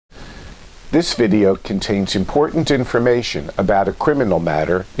This video contains important information about a criminal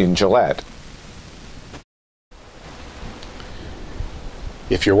matter in Gillette.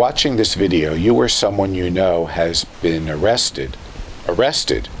 If you're watching this video, you or someone you know has been arrested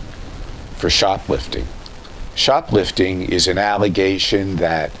for shoplifting. Shoplifting is an allegation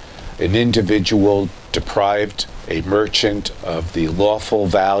that an individual deprived a merchant of the lawful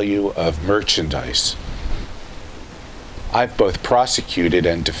value of merchandise. I've both prosecuted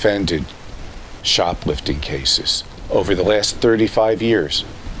and defended shoplifting cases over the last 35 years.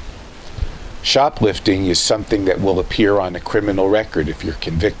 Shoplifting is something that will appear on a criminal record if you're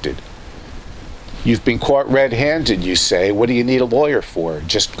convicted. You've been caught red-handed, you say. What do you need a lawyer for?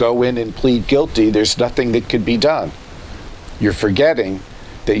 Just go in and plead guilty. There's nothing that could be done. You're forgetting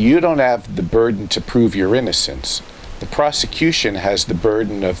that you don't have the burden to prove your innocence. The prosecution has the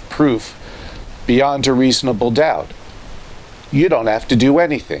burden of proof beyond a reasonable doubt. You don't have to do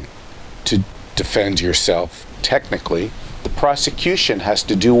anything to defend yourself. Technically, the prosecution has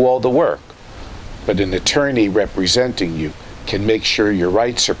to do all the work, but an attorney representing you can make sure your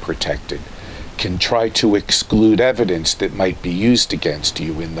rights are protected, can try to exclude evidence that might be used against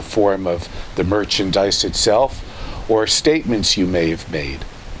you in the form of the merchandise itself or statements you may have made.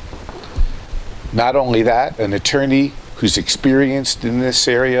 Not only that, an attorney who's experienced in this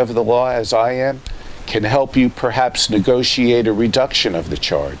area of the law, as I am, can help you perhaps negotiate a reduction of the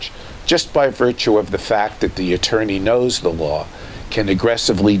charge, just by virtue of the fact that the attorney knows the law, can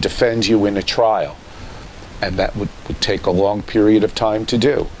aggressively defend you in a trial, and that would take a long period of time to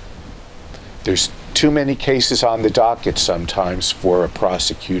do. There's too many cases on the docket sometimes for a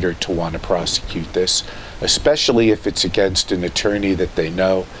prosecutor to want to prosecute this, especially if it's against an attorney that they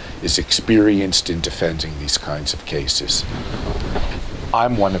know is experienced in defending these kinds of cases.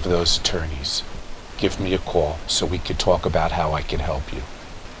 I'm one of those attorneys. Give me a call so we could talk about how I can help you.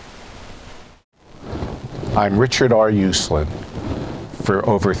 I'm Richard R. Uslan. For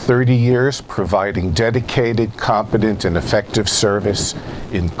over 30 years, providing dedicated, competent, and effective service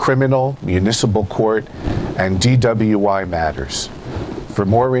in criminal, municipal court, and DWI matters. For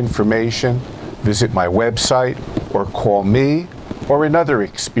more information, visit my website or call me or another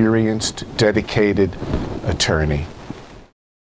experienced, dedicated attorney.